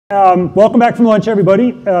Welcome back from lunch,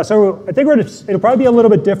 everybody. So I think it'll probably be a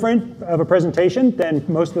little bit different of a presentation than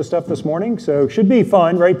most of the stuff this morning. So it should be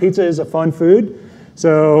fun, right? Pizza is a fun food.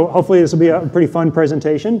 So hopefully this will be a pretty fun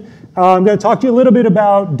presentation. I'm going to talk to you a little bit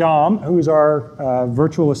about Dom, who's our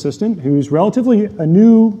virtual assistant, who's relatively a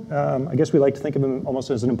new, I guess we like to think of him almost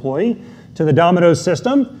as an employee, to the Domino's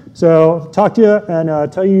system. So talk to you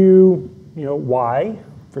and tell you, why,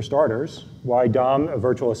 for starters, why Dom, a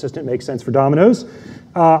virtual assistant, makes sense for Domino's.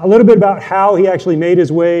 A little bit about how he actually made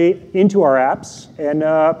his way into our apps, and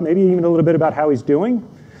maybe even a little bit about how he's doing.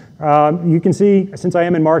 You can see, since I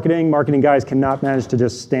am in marketing guys cannot manage to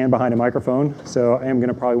just stand behind a microphone, so I am going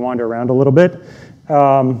to probably wander around a little bit.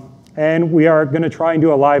 And we are going to try and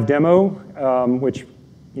do a live demo, which,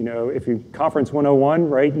 if you Conference 101,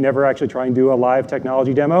 right, never actually try and do a live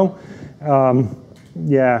technology demo.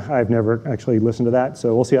 Yeah, I've never actually listened to that,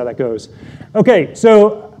 so we'll see how that goes. Okay,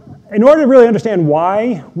 so in order to really understand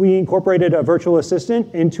why we incorporated a virtual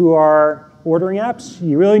assistant into our ordering apps,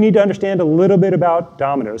 you really need to understand a little bit about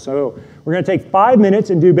Domino's. So we're going to take 5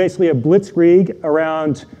 minutes and do basically a blitzkrieg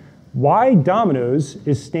around why Domino's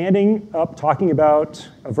is standing up talking about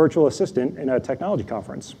a virtual assistant in a technology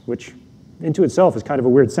conference, which into itself is kind of a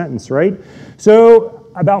weird sentence, right? So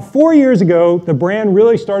about 4 years ago, the brand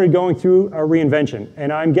really started going through a reinvention.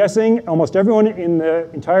 And I'm guessing almost everyone in the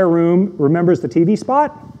entire room remembers the TV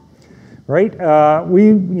spot. Right?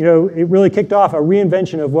 It really kicked off a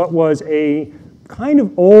reinvention of what was a kind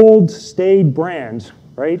of old, staid brand,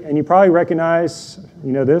 right? And you probably recognize,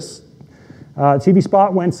 this. TV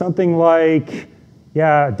spot went something like,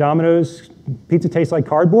 yeah, Domino's pizza tastes like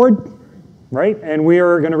cardboard, right? And we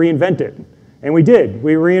are going to reinvent it. And we did.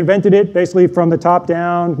 We reinvented it basically from the top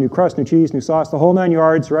down, new crust, new cheese, new sauce, the whole 9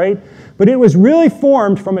 yards, right? But it was really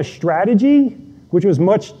formed from a strategy which was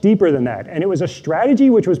much deeper than that. And it was a strategy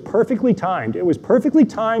which was perfectly timed. It was perfectly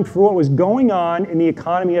timed for what was going on in the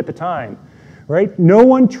economy at the time, right? No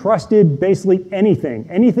one trusted basically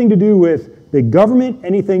anything to do with big government,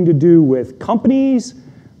 anything to do with companies,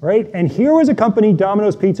 right? And here was a company,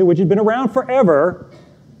 Domino's Pizza, which had been around forever,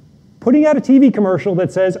 putting out a TV commercial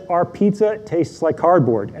that says, our pizza tastes like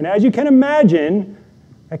cardboard. And as you can imagine,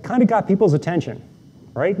 that kind of got people's attention,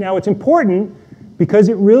 right? Now it's important because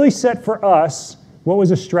it really set for us what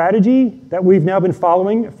was a strategy that we've now been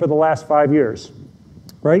following for the last 5 years,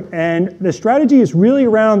 right? And the strategy is really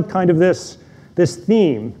around kind of this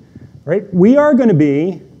theme, right? We are going to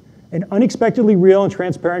be an unexpectedly real and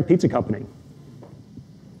transparent pizza company,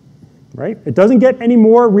 right? It doesn't get any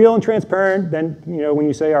more real and transparent than when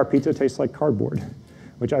you say our pizza tastes like cardboard,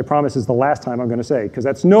 which I promise is the last time I'm going to say, because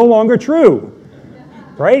that's no longer true,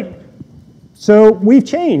 right? So we've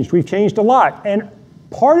changed a lot. And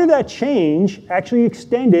part of that change actually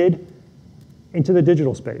extended into the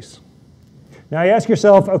digital space. Now you ask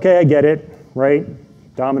yourself, okay, I get it, right?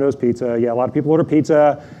 Domino's Pizza, yeah, a lot of people order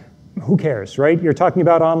pizza. Who cares, right? You're talking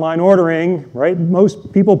about online ordering, right?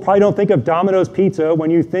 Most people probably don't think of Domino's Pizza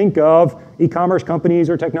when you think of e-commerce companies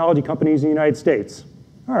or technology companies in the United States.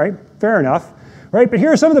 All right, fair enough, right? But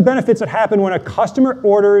here are some of the benefits that happen when a customer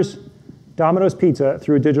orders Domino's Pizza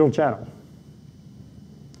through a digital channel.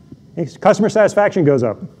 Customer satisfaction goes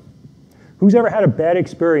up. Who's ever had a bad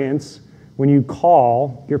experience when you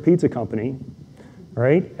call your pizza company,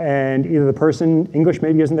 right? And either the person, English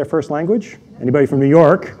maybe isn't their first language. Anybody from New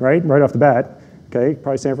York, right? Right off the bat. Okay,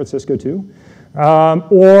 probably San Francisco too.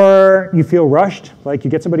 Or you feel rushed, like you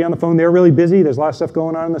get somebody on the phone, they're really busy, there's a lot of stuff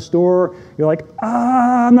going on in the store. You're like,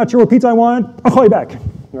 I'm not sure what pizza I want, I'll call you back,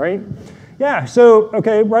 right? Yeah, so,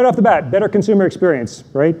 okay, right off the bat, better consumer experience,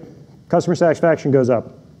 right? Customer satisfaction goes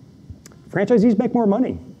up. Franchisees make more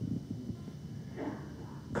money.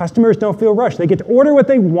 Customers don't feel rushed. They get to order what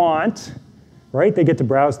they want, right? They get to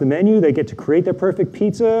browse the menu. They get to create their perfect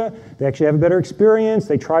pizza. They actually have a better experience.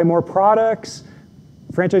 They try more products.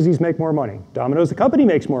 Franchisees make more money. Domino's, the company,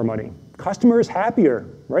 makes more money. Customers happier,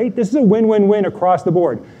 right? This is a win-win-win across the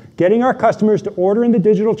board. Getting our customers to order in the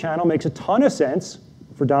digital channel makes a ton of sense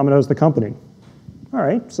for Domino's, the company. All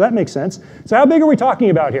right, so that makes sense. So how big are we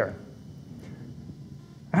talking about here?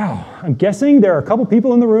 Wow, I'm guessing there are a couple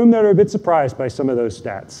people in the room that are a bit surprised by some of those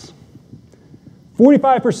stats.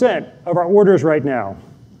 45% of our orders right now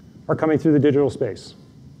are coming through the digital space.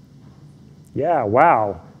 Yeah,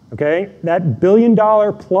 wow. Okay, that $1 billion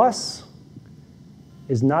plus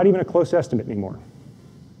is not even a close estimate anymore.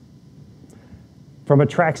 From a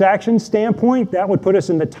transaction standpoint, that would put us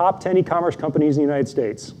in the top 10 e-commerce companies in the United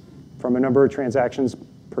States from a number of transactions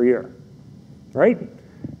per year, right?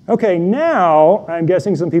 Okay, now I'm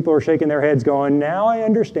guessing some people are shaking their heads going, now I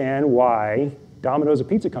understand why Domino's, a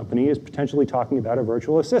pizza company, is potentially talking about a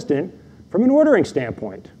virtual assistant from an ordering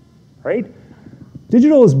standpoint, right?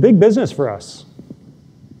 Digital is big business for us.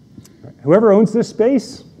 Whoever owns this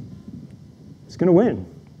space is going to win,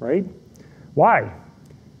 right? Why?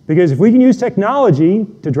 Because if we can use technology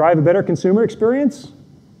to drive a better consumer experience,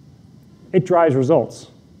 it drives results.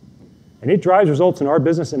 And it drives results in our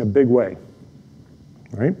business in a big way,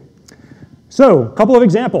 right? So, a couple of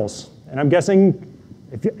examples. And I'm guessing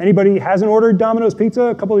if anybody hasn't ordered Domino's Pizza,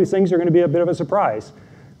 a couple of these things are going to be a bit of a surprise,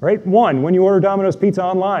 right? One, when you order Domino's Pizza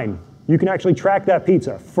online, you can actually track that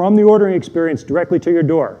pizza from the ordering experience directly to your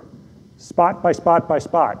door, spot by spot by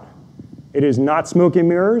spot. It is not smoke and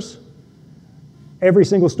mirrors. Every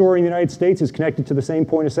single store in the United States is connected to the same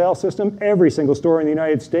point of sale system. Every single store in the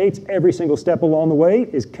United States, every single step along the way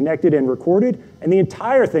is connected and recorded, and the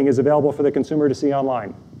entire thing is available for the consumer to see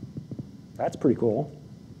online. That's pretty cool,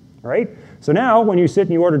 right? So now, when you sit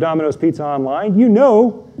and you order Domino's Pizza online, you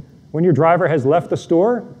know when your driver has left the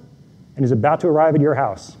store and is about to arrive at your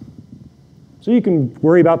house. So you can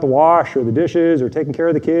worry about the wash or the dishes or taking care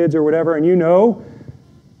of the kids or whatever, and you know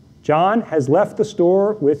John has left the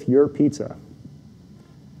store with your pizza.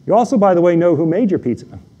 You also, by the way, know who made your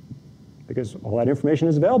pizza, because all that information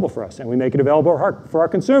is available for us, and we make it available for our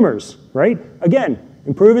consumers, right? Again,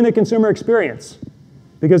 improving the consumer experience.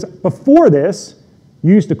 Because before this,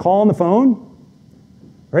 you used to call on the phone,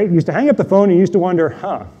 right? You used to hang up the phone and you used to wonder,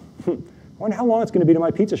 I wonder how long it's going to be till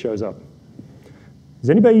my pizza shows up. Is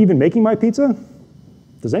anybody even making my pizza?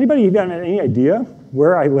 Does anybody even have any idea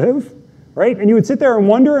where I live? Right? And you would sit there and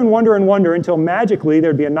wonder and wonder and wonder until magically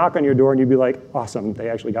there'd be a knock on your door and you'd be like, awesome, they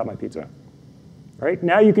actually got my pizza. Right?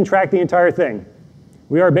 Now you can track the entire thing.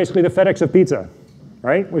 We are basically the FedEx of pizza,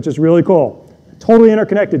 right? Which is really cool. Totally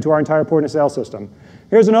interconnected to our entire point of sale system.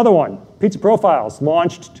 Here's another one. Pizza Profiles,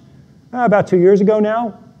 launched about 2 years ago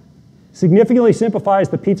now. Significantly simplifies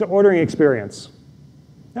the pizza ordering experience.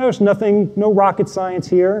 Now, there's no rocket science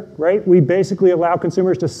here, right? We basically allow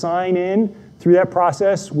consumers to sign in. Through that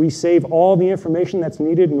process, we save all the information that's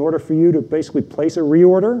needed in order for you to basically place a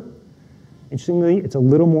reorder. Interestingly, it's a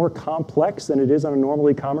little more complex than it is on a normal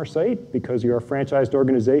e-commerce site because you're a franchised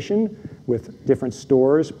organization with different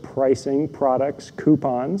stores, pricing, products,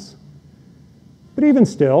 coupons. But even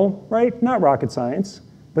still, right, not rocket science,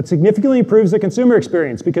 but significantly improves the consumer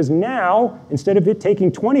experience because now, instead of it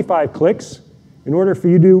taking 25 clicks in order for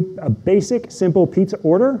you to do a basic, simple pizza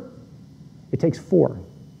order, it takes 4.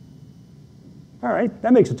 All right,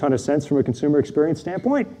 that makes a ton of sense from a consumer experience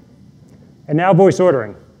standpoint. And now voice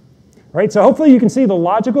ordering, right? So hopefully you can see the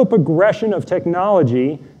logical progression of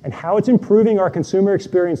technology and how it's improving our consumer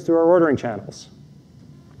experience through our ordering channels.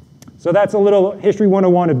 So that's a little History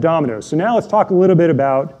 101 of Domino's. So now let's talk a little bit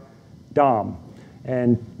about Dom.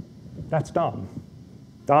 And that's Dom.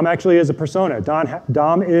 Dom actually is a persona.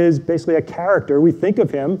 Dom is basically a character. We think of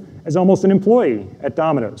him as almost an employee at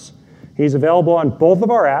Domino's. He's available on both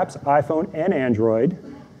of our apps, iPhone and Android,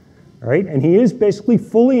 right? And he is basically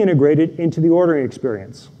fully integrated into the ordering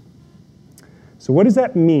experience. So what does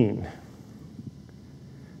that mean?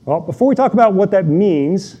 Well, before we talk about what that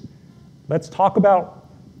means, let's talk about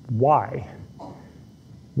why.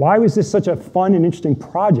 Why was this such a fun and interesting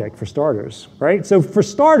project for starters, right? So for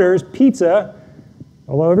starters, pizza,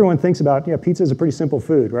 although everyone thinks about, pizza is a pretty simple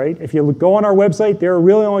food, right? If you go on our website, there are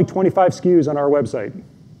really only 25 SKUs on our website.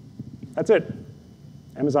 That's it.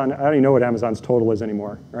 Amazon, I don't even know what Amazon's total is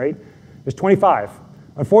anymore, right? There's 25.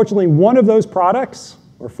 Unfortunately, one of those products,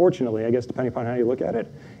 or fortunately, I guess depending upon how you look at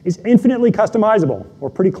it, is infinitely customizable, or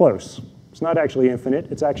pretty close. It's not actually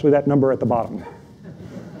infinite, it's actually that number at the bottom.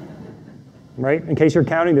 Right? In case you're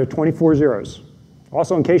counting, there are 24 zeros.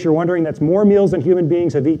 Also, in case you're wondering, that's more meals than human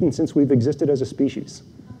beings have eaten since we've existed as a species.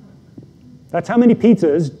 That's how many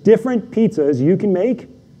pizzas, different pizzas, you can make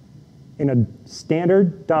in a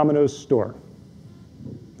standard Domino's store,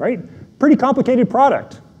 right? Pretty complicated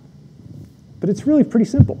product, but it's really pretty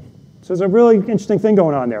simple. So there's a really interesting thing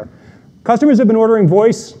going on there. Customers have been ordering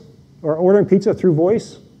voice or ordering pizza through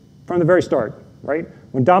voice from the very start, right?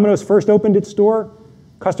 When Domino's first opened its store,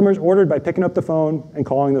 customers ordered by picking up the phone and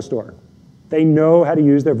calling the store. They know how to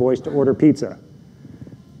use their voice to order pizza.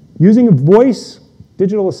 Using a voice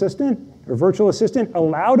digital assistant or virtual assistant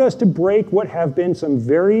allowed us to break what have been some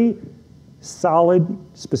very solid,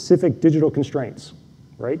 specific digital constraints,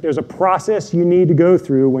 right? There's a process you need to go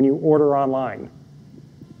through when you order online.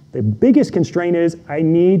 The biggest constraint is I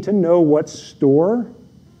need to know what store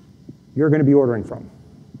you're going to be ordering from.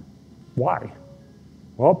 Why?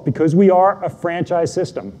 Well, because we are a franchise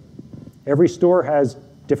system. Every store has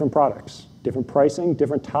different products, different pricing,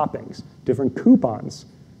 different toppings, different coupons,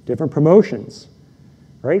 different promotions,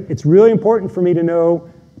 right? It's really important for me to know,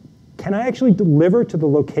 can I actually deliver to the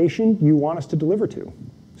location you want us to deliver to?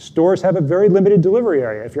 Stores have a very limited delivery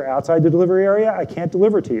area. If you're outside the delivery area, I can't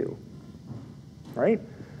deliver to you, right?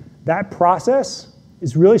 That process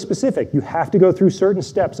is really specific. You have to go through certain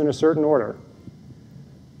steps in a certain order.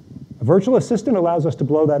 A virtual assistant allows us to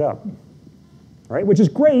blow that up, right? Which is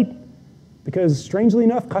great because, strangely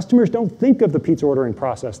enough, customers don't think of the pizza ordering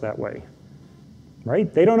process that way,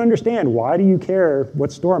 right? They don't understand, why do you care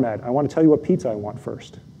what store I'm at? I want to tell you what pizza I want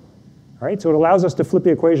first, right? So it allows us to flip the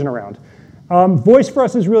equation around. Voice for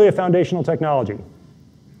us is really a foundational technology.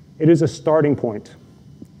 It is a starting point.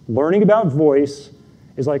 Learning about voice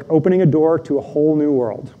is like opening a door to a whole new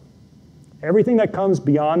world. Everything that comes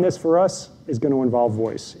beyond this for us is going to involve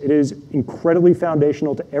voice. It is incredibly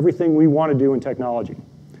foundational to everything we want to do in technology.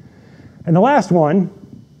 And the last one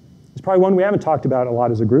is probably one we haven't talked about a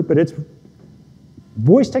lot as a group, but it's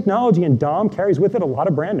voice technology, and DOM carries with it a lot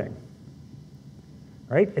of branding,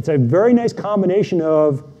 right? It's a very nice combination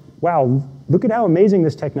of, wow, look at how amazing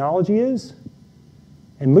this technology is,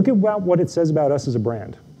 and look at what it says about us as a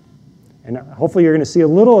brand. And hopefully you're going to see a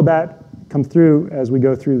little of that come through as we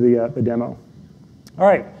go through the demo. All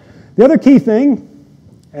right, the other key thing,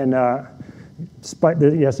 and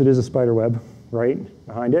yes, it is a spider web right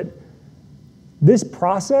behind it. This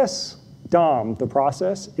process, DOM, the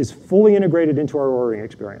process, is fully integrated into our ordering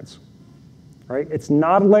experience, right? It's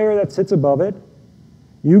not a layer that sits above it.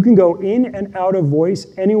 You can go in and out of voice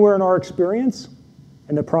anywhere in our experience,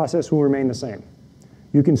 and the process will remain the same.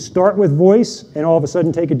 You can start with voice and all of a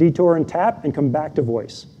sudden take a detour and tap and come back to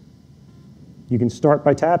voice. You can start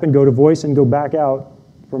by tap and go to voice and go back out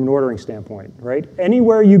from an ordering standpoint, right?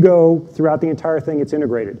 Anywhere you go throughout the entire thing, it's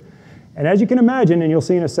integrated. And as you can imagine, and you'll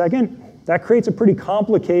see in a second, that creates a pretty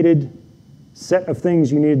complicated set of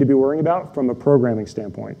things you need to be worrying about from a programming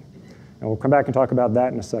standpoint. And we'll come back and talk about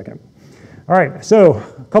that in a second. All right, so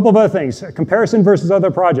a couple of other things. A comparison versus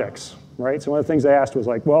other projects, right? So one of the things I asked was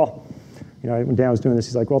like, well, you know, when Dan was doing this,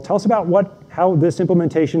 he's like, well, tell us about how this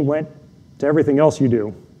implementation went to everything else you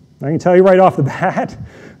do. I can tell you right off the bat,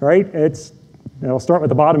 right? I'll start with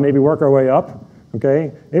the bottom, maybe work our way up,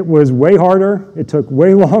 okay? It was way harder, it took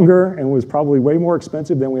way longer, and was probably way more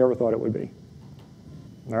expensive than we ever thought it would be.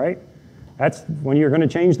 All right? That's when you're going to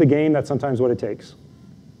change the game, that's sometimes what it takes,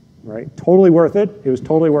 right? Totally worth it. It was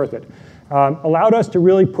totally worth it. Allowed us to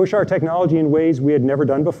really push our technology in ways we had never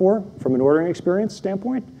done before from an ordering experience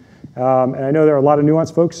standpoint. And I know there are a lot of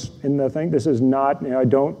Nuance folks in the thing. This is not, I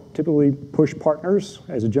don't typically push partners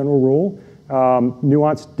as a general rule.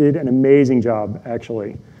 Nuance did an amazing job,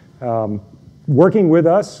 actually. Working with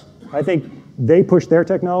us, I think they pushed their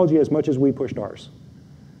technology as much as we pushed ours.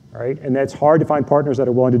 All right? And that's hard to find partners that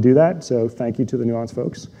are willing to do that, so thank you to the Nuance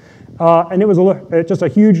folks. And it was just a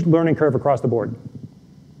huge learning curve across the board.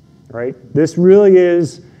 Right? This really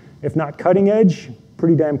is, if not cutting edge,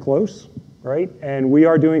 pretty damn close. Right? And we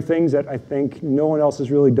are doing things that I think no one else has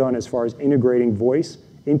really done as far as integrating voice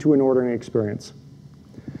into an ordering experience.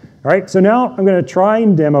 All right, so now I'm going to try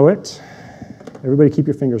and demo it. Everybody keep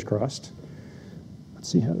your fingers crossed. Let's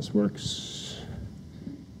see how this works.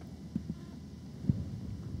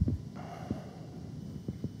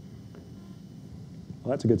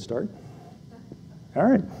 Well, that's a good start. All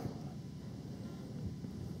right.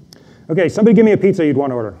 Okay, somebody give me a pizza you'd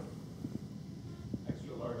want to order.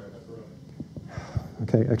 Extra large pepperoni.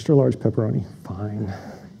 Okay, extra large pepperoni. Fine.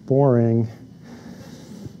 Boring.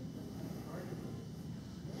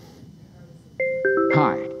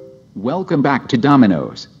 Hi, welcome back to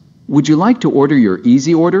Domino's. Would you like to order your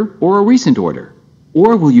easy order or a recent order?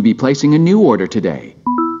 Or will you be placing a new order today?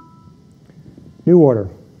 New order.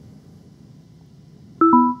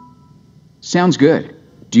 Sounds good.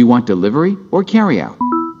 Do you want delivery or carryout?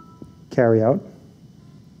 Carry out.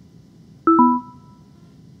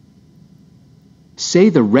 Say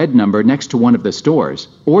the red number next to one of the stores,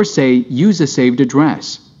 or say use a saved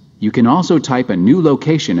address. You can also type a new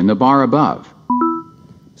location in the bar above.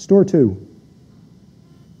 Store 2.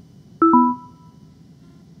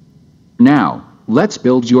 Now, let's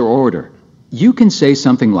build your order. You can say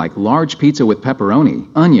something like large pizza with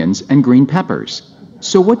pepperoni, onions, and green peppers.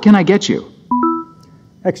 So what can I get you?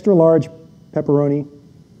 Extra large pepperoni.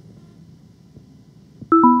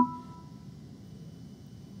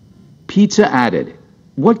 Pizza added.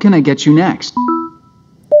 What can I get you next?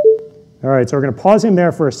 All right, so we're going to pause him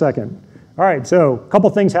there for a second. All right, so a couple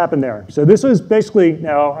things happened there. So this was basically,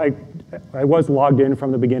 now I was logged in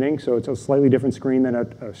from the beginning, so it's a slightly different screen than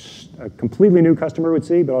a completely new customer would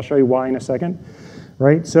see, but I'll show you why in a second.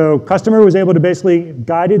 Right, so customer was able to basically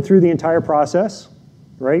guided through the entire process,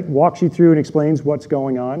 right? Walks you through and explains what's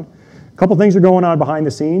going on. A couple things are going on behind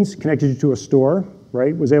the scenes, connected you to a store,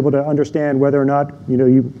 right? Was able to understand whether or not,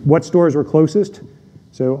 what stores were closest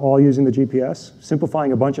So all using the GPS,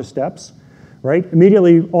 simplifying a bunch of steps, right?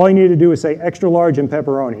 Immediately, all you need to do is say extra large and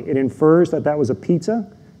pepperoni. It infers that that was a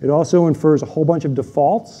pizza. It also infers a whole bunch of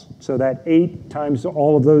defaults, so that 8 times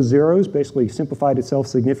all of those zeros basically simplified itself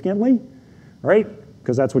significantly, right?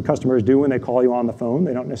 Because that's what customers do when they call you on the phone.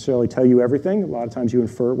 They don't necessarily tell you everything. A lot of times you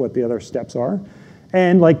infer what the other steps are.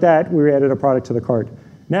 And like that, we added a product to the cart.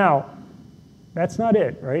 Now, that's not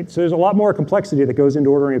it, right? So there's a lot more complexity that goes into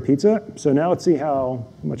ordering a pizza. So now let's see how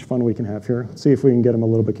much fun we can have here. Let's see if we can get them a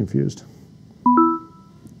little bit confused.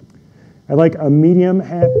 I'd like a medium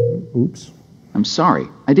hand, oops. I'm sorry,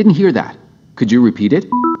 I didn't hear that. Could you repeat it?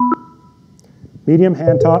 Medium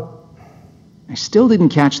hand top. I still didn't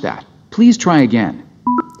catch that. Please try again.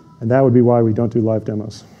 And that would be why we don't do live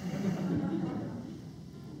demos.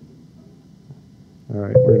 All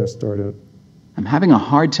right, we're gonna start it. I'm having a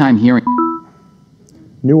hard time hearing.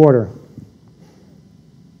 New order.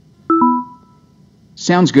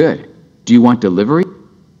 Sounds good. Do you want delivery?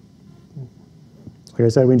 Like I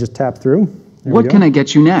said, we can just tap through. There What can I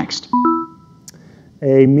get you next?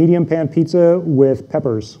 A medium pan pizza with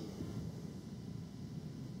peppers.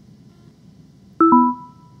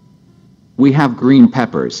 We have green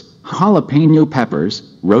peppers, jalapeno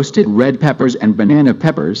peppers, roasted red peppers, and banana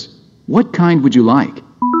peppers. What kind would you like?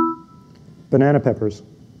 Banana peppers.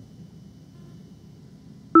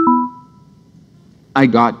 I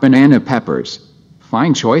got banana peppers.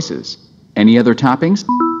 Fine choices. Any other toppings?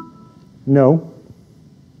 No.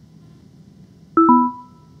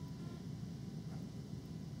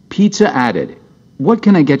 Pizza added. What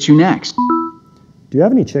can I get you next? Do you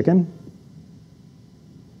have any chicken?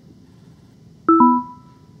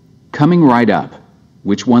 Coming right up.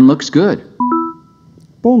 Which one looks good?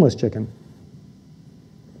 Boneless chicken.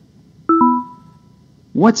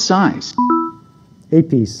 What size?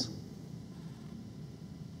 8-piece.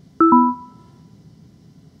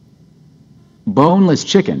 Boneless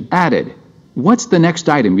chicken added. What's the next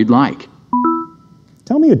item you'd like?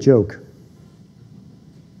 Tell me a joke.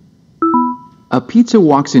 A pizza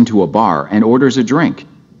walks into a bar and orders a drink.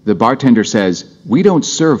 The bartender says, "We don't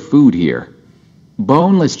serve food here."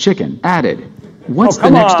 Boneless chicken added. What's the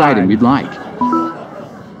next item you'd like?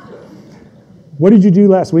 What did you do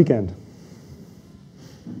last weekend?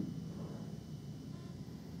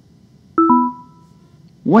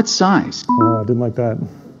 What size? Oh, I didn't like that.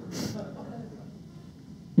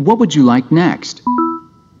 What would you like next?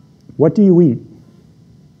 What do you eat?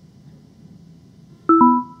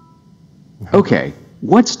 Okay,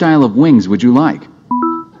 what style of wings would you like?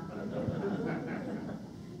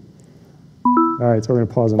 All right, so we're going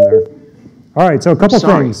to pause them there. All right, so a couple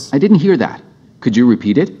Sorry, things. I didn't hear that. Could you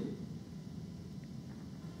repeat it?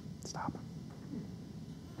 Stop.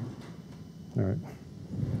 All right,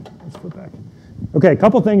 let's flip back. Okay, a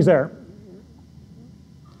couple things there.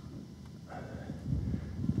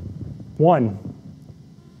 One,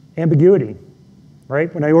 ambiguity,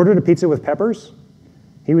 right? When I ordered a pizza with peppers,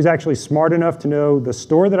 he was actually smart enough to know the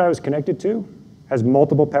store that I was connected to has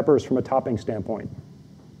multiple peppers from a topping standpoint.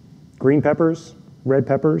 Green peppers, red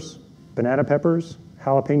peppers, banana peppers,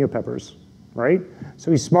 jalapeno peppers, right?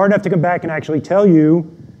 So he's smart enough to come back and actually tell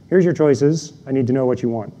you, here's your choices, I need to know what you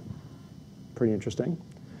want. Pretty interesting.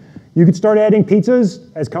 You could start adding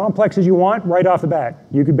pizzas as complex as you want right off the bat.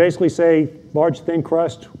 You could basically say large thin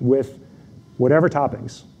crust with whatever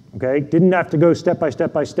toppings, okay? Didn't have to go step by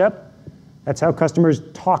step by step. That's how customers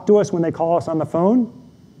talk to us when they call us on the phone.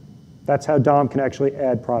 That's how Dom can actually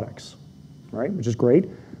add products, right? Which is great.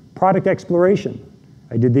 Product exploration.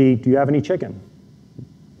 I did the, do you have any chicken?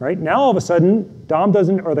 Right? Now all of a sudden, Dom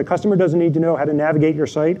doesn't, or the customer doesn't need to know how to navigate your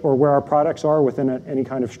site or where our products are within any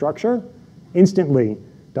kind of structure. Instantly,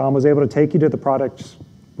 Dom was able to take you to the products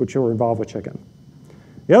which are involved with chicken.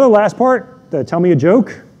 The other last part, the tell me a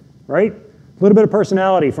joke, right? A little bit of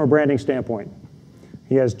personality from a branding standpoint.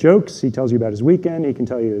 He has jokes, he tells you about his weekend, he can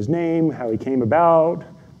tell you his name, how he came about,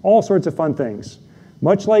 all sorts of fun things.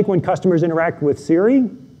 Much like when customers interact with Siri,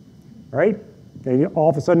 right? They all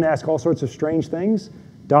of a sudden ask all sorts of strange things.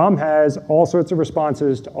 Dom has all sorts of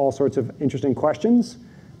responses to all sorts of interesting questions.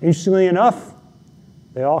 Interestingly enough,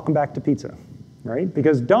 they all come back to pizza, right?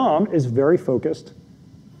 Because Dom is very focused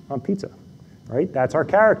on pizza, right? That's our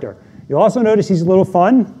character. You'll also notice he's a little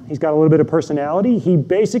fun. He's got a little bit of personality. He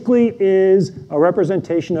basically is a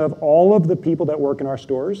representation of all of the people that work in our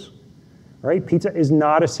stores, right? Pizza is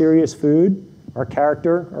not a serious food. Our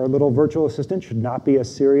character, our little virtual assistant, should not be a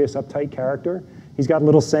serious, uptight character. He's got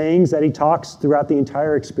little sayings that he talks throughout the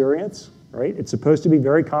entire experience, right? It's supposed to be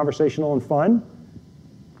very conversational and fun.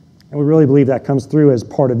 And we really believe that comes through as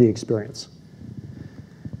part of the experience.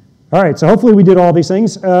 All right, so hopefully we did all these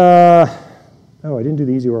things. Oh, I didn't do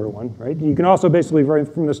the easy order one, right? You can also basically, right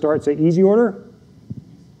from the start, say easy order.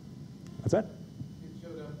 What's that? It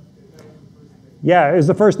showed up. That was the first thing. Yeah, it was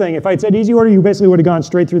the first thing. If I'd said easy order, you basically would have gone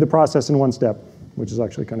straight through the process in one step, which is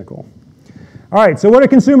actually kind of cool. All right, so what do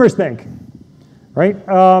consumers think? Right?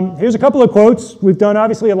 Here's a couple of quotes. We've done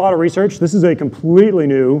obviously a lot of research. This is a completely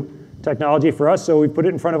new technology for us, so we put it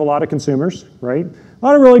in front of a lot of consumers, right? A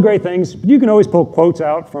lot of really great things, but you can always pull quotes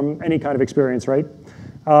out from any kind of experience, right?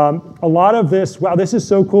 A lot of this, wow, this is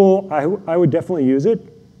so cool, I would definitely use it.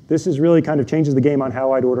 This is really kind of changes the game on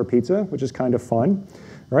how I'd order pizza, which is kind of fun,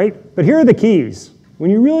 right? But here are the keys. When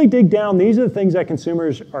you really dig down, these are the things that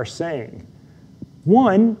consumers are saying.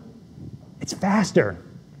 One, it's faster,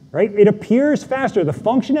 right? It appears faster. The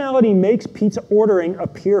functionality makes pizza ordering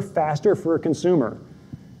appear faster for a consumer.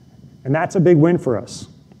 And that's a big win for us,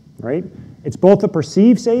 right? It's both a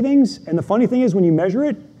perceived savings, and the funny thing is when you measure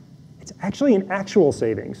it, it's actually an actual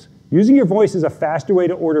savings. Using your voice is a faster way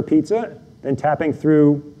to order pizza than tapping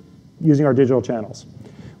through using our digital channels.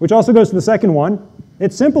 Which also goes to the second one.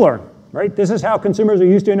 It's simpler, right? This is how consumers are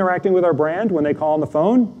used to interacting with our brand when they call on the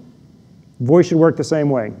phone. Voice should work the same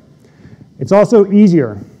way. It's also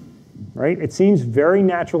easier, right? It seems very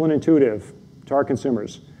natural and intuitive to our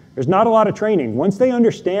consumers. There's not a lot of training. Once they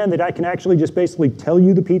understand that I can actually just basically tell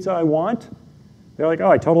you the pizza I want, they're like, oh,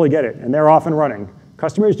 I totally get it, and they're off and running.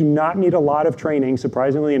 Customers do not need a lot of training,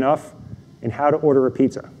 surprisingly enough, in how to order a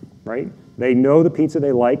pizza, right? They know the pizza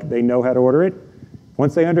they like, they know how to order it.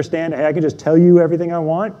 Once they understand, hey, I can just tell you everything I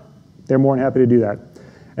want, they're more than happy to do that.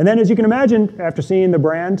 And then as you can imagine, after seeing the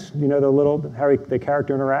brand, you know, how the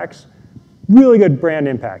character interacts, really good brand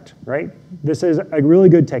impact, right? This is a really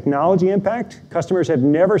good technology impact. Customers have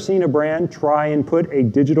never seen a brand try and put a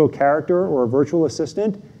digital character or a virtual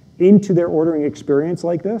assistant into their ordering experience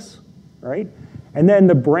like this, right? And then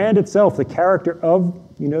the brand itself, the character of,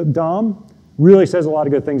 you know, Dom, really says a lot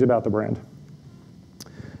of good things about the brand.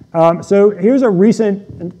 So here's a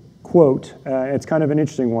recent quote. It's kind of an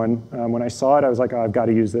interesting one. When I saw it, I was like, oh, I've got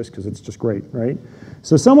to use this because it's just great, right?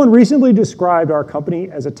 So someone recently described our company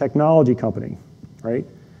as a technology company, right?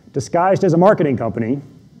 Disguised as a marketing company,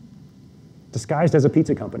 disguised as a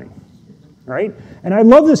pizza company, right? And I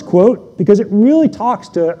love this quote because it really talks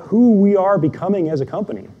to who we are becoming as a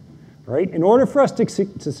company, right? In order for us to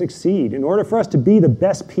succeed, in order for us to be the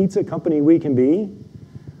best pizza company we can be,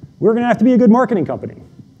 we're going to have to be a good marketing company.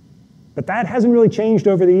 But that hasn't really changed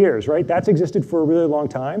over the years, right? That's existed for a really long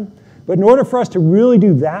time. But in order for us to really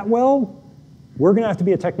do that well, we're going to have to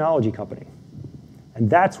be a technology company. And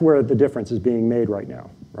that's where the difference is being made right now,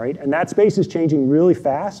 right? And that space is changing really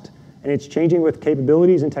fast, and it's changing with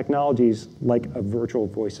capabilities and technologies like a virtual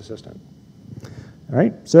voice assistant. All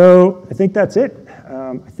right, so I think that's it.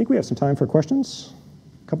 I think we have some time for questions.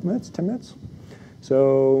 A couple minutes, 10 minutes.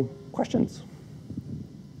 So questions?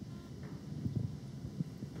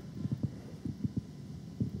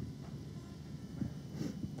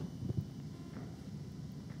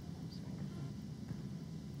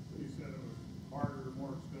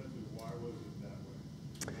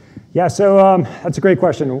 Yeah, so that's a great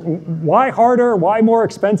question. Why harder, why more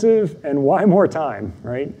expensive, and why more time,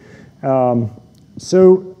 right?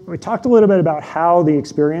 So we talked a little bit about how the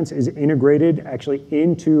experience is integrated actually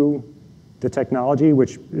into the technology,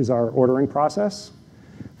 which is our ordering process.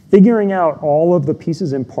 Figuring out all of the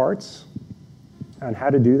pieces and parts on how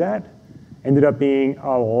to do that ended up being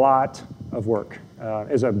a lot of work.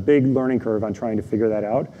 It's a big learning curve on trying to figure that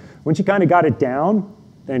out. Once you kind of got it down,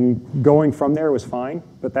 then going from there was fine,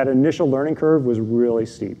 but that initial learning curve was really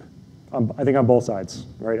steep. I think on both sides,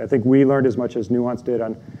 right? I think we learned as much as Nuance did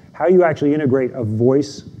on how you actually integrate a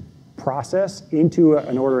voice process into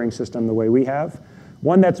an ordering system the way we have.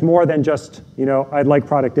 One that's more than just, you know, I'd like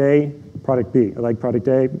product A, product B. I like product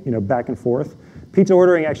A, you know, back and forth. Pizza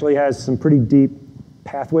ordering actually has some pretty deep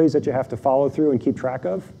pathways that you have to follow through and keep track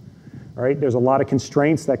of, right? There's a lot of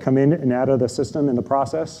constraints that come in and out of the system in the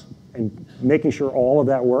process, and making sure all of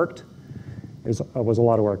that worked was a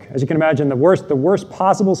lot of work. As you can imagine, the worst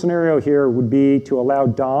possible scenario here would be to allow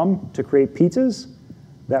Dom to create pizzas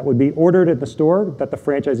that would be ordered at the store that the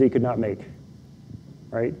franchisee could not make,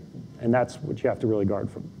 right? And that's what you have to really guard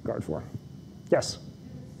for. Yes?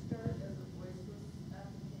 Did it start as a voiceless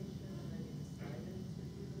application and then you decided to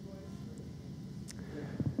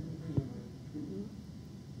do the voice?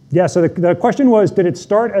 Yeah, so the question was, did it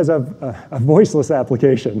start as a voiceless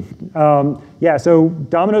application? Yeah, so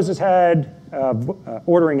Domino's has had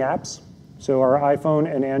ordering apps, so our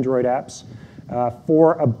iPhone and Android apps,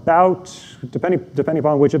 for about, depending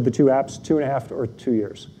upon which of the two apps, 2.5 or 2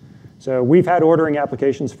 years. So we've had ordering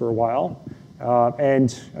applications for a while.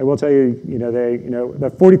 And I will tell you,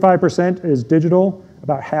 the 45% is digital.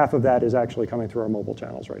 About half of that is actually coming through our mobile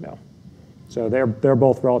channels right now. So they're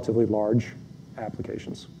both relatively large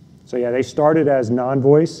applications. So yeah, they started as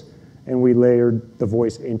non-voice, and we layered the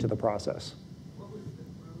voice into the process. What was the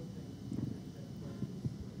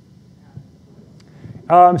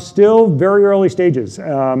growth rate? Still very early stages.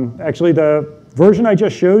 Actually, the version I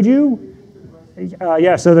just showed you,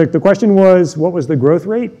 yeah, so the question was, what was the growth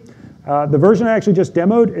rate? The version I actually just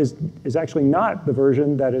demoed is actually not the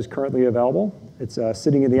version that is currently available. It's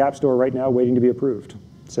sitting in the App Store right now waiting to be approved.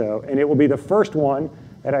 So, and it will be the first one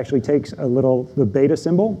that actually takes the beta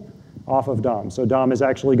symbol off of DOM. So DOM is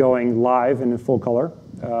actually going live and in full color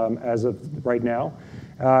as of right now.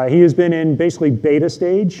 He has been in basically beta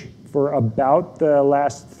stage for about the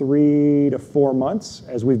last 3 to 4 months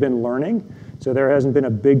as we've been learning. So there hasn't been a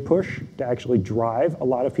big push to actually drive a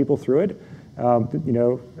lot of people through it.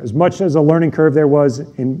 As much as a learning curve there was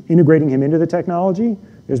in integrating him into the technology,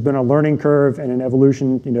 there's been a learning curve and an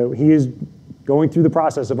evolution. He is going through the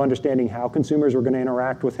process of understanding how consumers are going to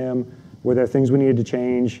interact with him, were there things we needed to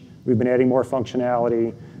change. We've been adding more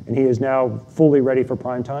functionality, and he is now fully ready for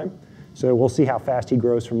prime time. So we'll see how fast he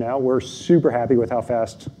grows from now. We're super happy with how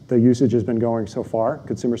fast the usage has been going so far.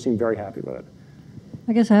 Consumers seem very happy with it.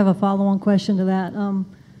 I guess I have a follow-on question to that.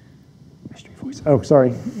 Mystery voice. Oh,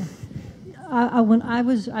 sorry.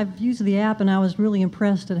 I've used the app, and I was really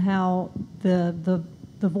impressed at how the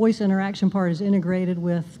voice interaction part is integrated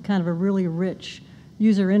with kind of a really rich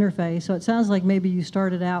user interface. So it sounds like maybe you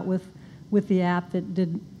started out with the app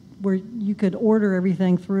where you could order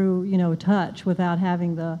everything through touch without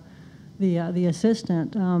having the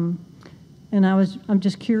assistant. And I'm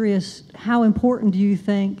just curious, how important do you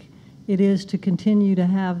think it is to continue to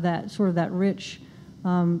have that sort of that rich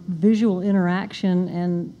visual interaction,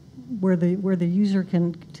 and where the user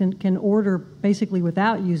can order basically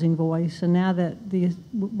without using voice? And now that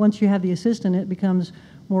once you have the assistant, it becomes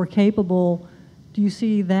more capable. Do you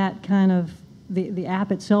see that kind of the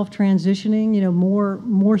app itself transitioning?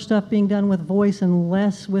 More stuff being done with voice and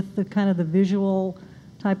less with the kind of the visual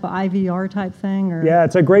type of IVR type thing? Or? Yeah,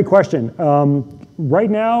 it's a great question. Right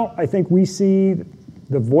now, I think we see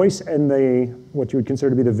the voice and what you would consider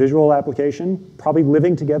to be the visual application probably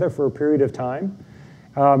living together for a period of time.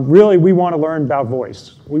 Really, we want to learn about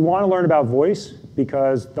voice. We want to learn about voice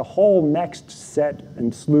because the whole next set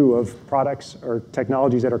and slew of products or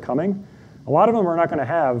technologies that are coming, a lot of them are not going to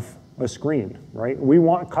have a screen, right? We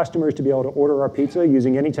want customers to be able to order our pizza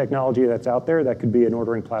using any technology that's out there that could be an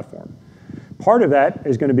ordering platform. Part of that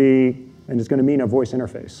is going to be, and it's going to mean a voice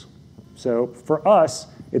interface. So for us,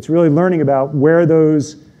 it's really learning about where are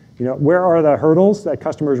the hurdles that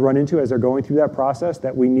customers run into as they're going through that process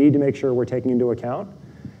that we need to make sure we're taking into account.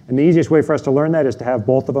 And the easiest way for us to learn that is to have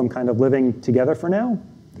both of them kind of living together for now.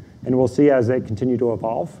 And we'll see as they continue to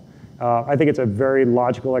evolve. I think it's a very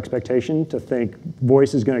logical expectation to think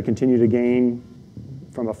voice is going to continue to gain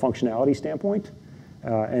from a functionality standpoint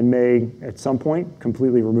and may, at some point,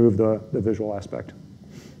 completely remove the visual aspect.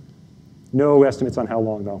 No estimates on how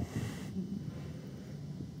long, though.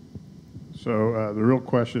 So the real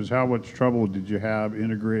question is, how much trouble did you have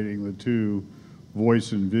integrating the two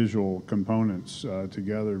voice and visual components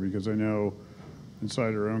together? Because I know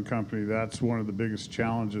inside our own company, that's one of the biggest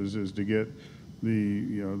challenges, is to get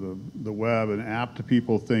the web and app to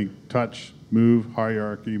people think touch, move,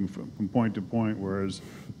 hierarchy from point to point, whereas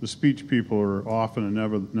the speech people are often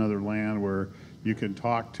another land where you can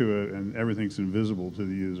talk to it and everything's invisible to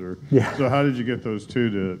the user. Yeah. So how did you get those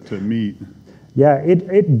two to meet? Yeah,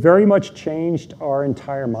 it very much changed our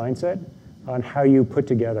entire mindset on how you put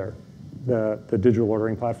together the digital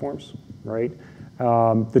ordering platforms, right?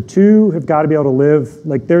 The two have got to be able to live,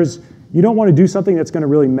 you don't want to do something that's going to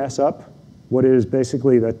really mess up what is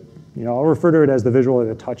basically I'll refer to it as the visual or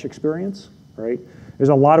the touch experience, right? There's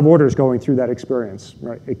a lot of orders going through that experience,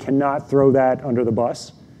 right? It cannot throw that under the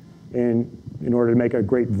bus in order to make a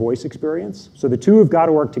great voice experience. So the two have got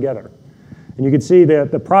to work together. And you can see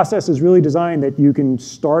that the process is really designed that you can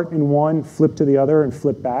start in one, flip to the other, and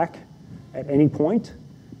flip back at any point.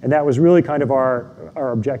 And that was really kind of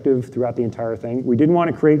our objective throughout the entire thing. We didn't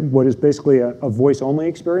want to create what is basically a voice-only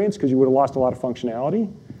experience because you would have lost a lot of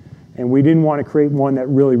functionality. And we didn't want to create one that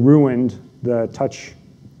really ruined the touch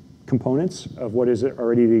components of what is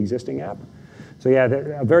already the existing app. So yeah,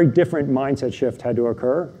 a very different mindset shift had to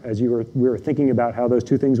occur as we were thinking about how those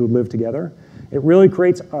two things would live together. It really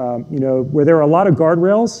creates, where there are a lot of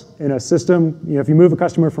guardrails in a system. If you move a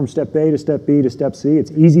customer from step A to step B to step C,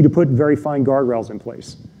 it's easy to put very fine guardrails in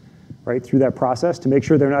place, right, through that process to make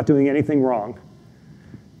sure they're not doing anything wrong.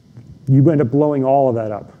 You end up blowing all of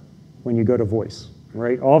that up when you go to voice,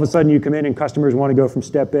 right? All of a sudden you come in and customers want to go from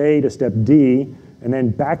step A to step D, and then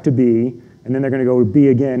back to B, and then they're going to go to B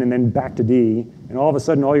again, and then back to D, and all of a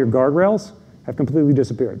sudden all your guardrails have completely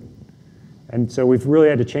disappeared. And so we've really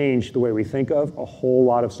had to change the way we think of a whole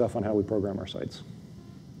lot of stuff on how we program our sites.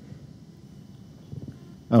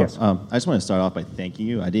 Oh, Yes. I just want to start off by thanking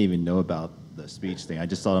you. I didn't even know about the speech thing. I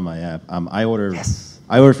just saw it on my app. I order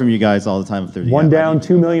from you guys all the time through the One app. down,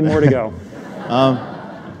 2 million more to go.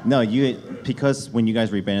 No, because when you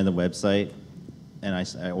guys rebranded the website, and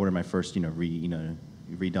I ordered my first,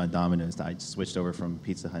 redone Domino's, I switched over from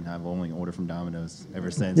Pizza Hut, and I've only ordered from Domino's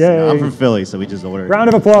ever since. Yay. I'm from Philly, so we just ordered. Round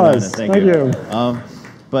of applause. Thank you.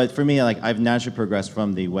 But for me, like, I've naturally progressed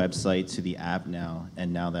from the website to the app now,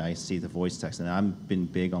 and now that I see the voice text, and I've been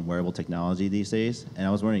big on wearable technology these days, and I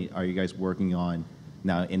was wondering, are you guys working on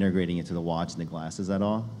now integrating into the watch and the glasses at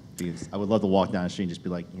all? Because I would love to walk down the street and just be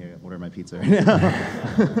like, here, order my pizza right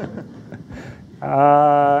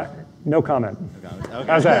now. No comment. Okay.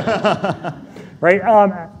 How's that?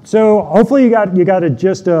 Right. So hopefully you got a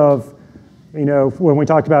gist of, when we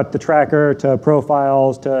talked about the tracker to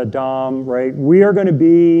profiles to DOM, right? We are going to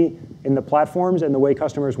be in the platforms and the way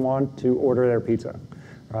customers want to order their pizza.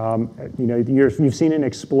 You've seen an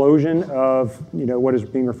explosion of what is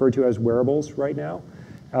being referred to as wearables right now.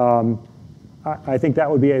 I think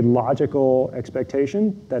that would be a logical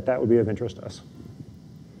expectation that would be of interest to us.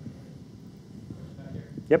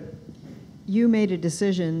 Yep. You made a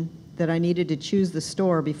decision that I needed to choose the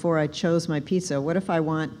store before I chose my pizza. What if I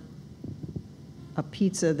want a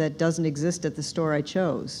pizza that doesn't exist at the store I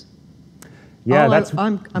chose? Yeah,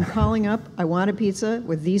 I'm calling up, I want a pizza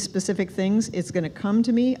with these specific things. It's going to come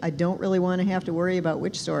to me. I don't really want to have to worry about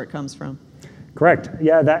which store it comes from. Correct.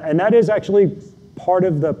 Yeah, that is actually part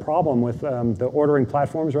of the problem with the ordering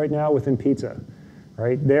platforms right now within pizza,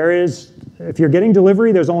 right? If you're getting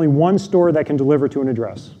delivery, there's only one store that can deliver to an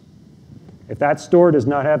address. If that store does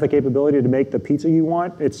not have the capability to make the pizza you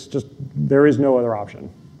want, there is no other option,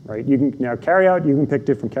 right? You can now carry out, you can pick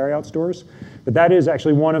different carry out stores, but that is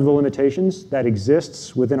actually one of the limitations that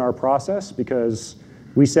exists within our process because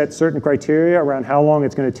we set certain criteria around how long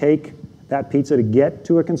it's going to take that pizza to get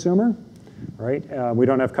to a consumer, right? We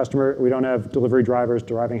don't have delivery drivers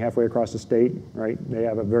driving halfway across the state, right? They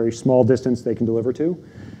have a very small distance they can deliver to.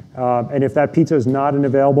 And if that pizza is not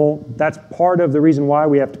available, that's part of the reason why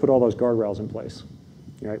we have to put all those guardrails in place.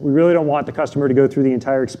 Right? We really don't want the customer to go through the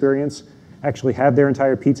entire experience, actually have their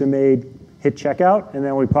entire pizza made, hit checkout, and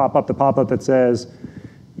then we pop up the pop-up that says,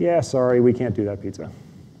 yeah, sorry, we can't do that pizza.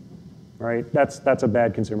 Right? That's a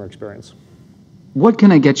bad consumer experience. What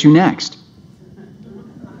can I get you next?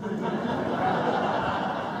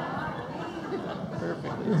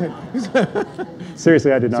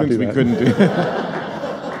 Seriously, I did not Since do that. we couldn't do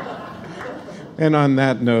And on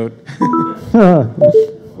that note,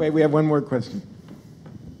 wait, we have one more question.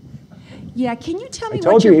 Yeah, can you tell me I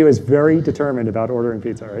told you he was very determined about ordering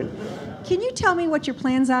pizza, right? Can you tell me what your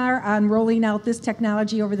plans are on rolling out this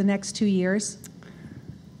technology over the next 2 years?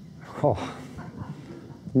 Oh,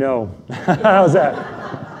 no. How's that?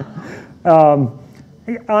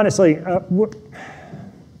 Honestly,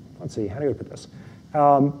 let's see, how do I put this?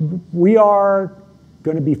 We are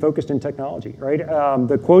going to be focused in technology, right?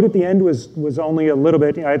 The quote at the end was only a little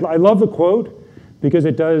bit, I love the quote because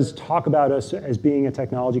it does talk about us as being a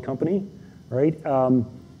technology company, right?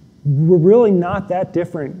 We're really not that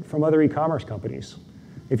different from other e-commerce companies.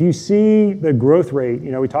 If you see the growth rate,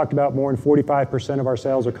 we talked about more than 45% of our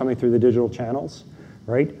sales are coming through the digital channels,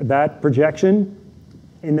 right? That projection,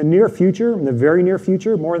 in the near future, in the very near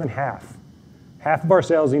future, more than half of our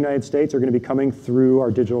sales in the United States are going to be coming through our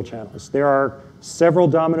digital channels. There are several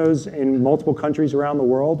Domino's in multiple countries around the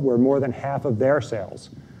world where more than half of their sales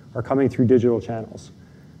are coming through digital channels.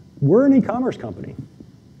 We're an e-commerce company,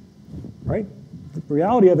 right? The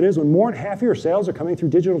reality of it is when more than half of your sales are coming through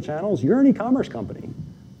digital channels, you're an e-commerce company.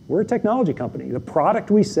 We're a technology company. The product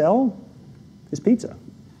we sell is pizza,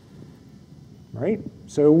 right?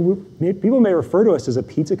 So people may refer to us as a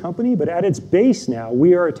pizza company, but at its base now,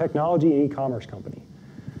 we are a technology and e-commerce company.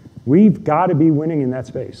 We've got to be winning in that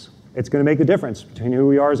space. It's going to make the difference between who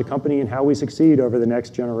we are as a company and how we succeed over the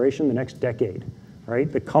next generation, the next decade, right?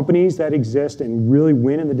 The companies that exist and really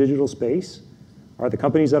win in the digital space are the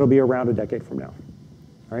companies that'll be around a decade from now,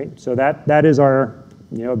 right? So that is our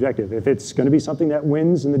objective. If it's going to be something that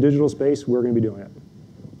wins in the digital space, we're going to be doing it.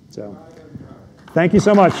 So thank you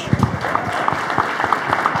so much.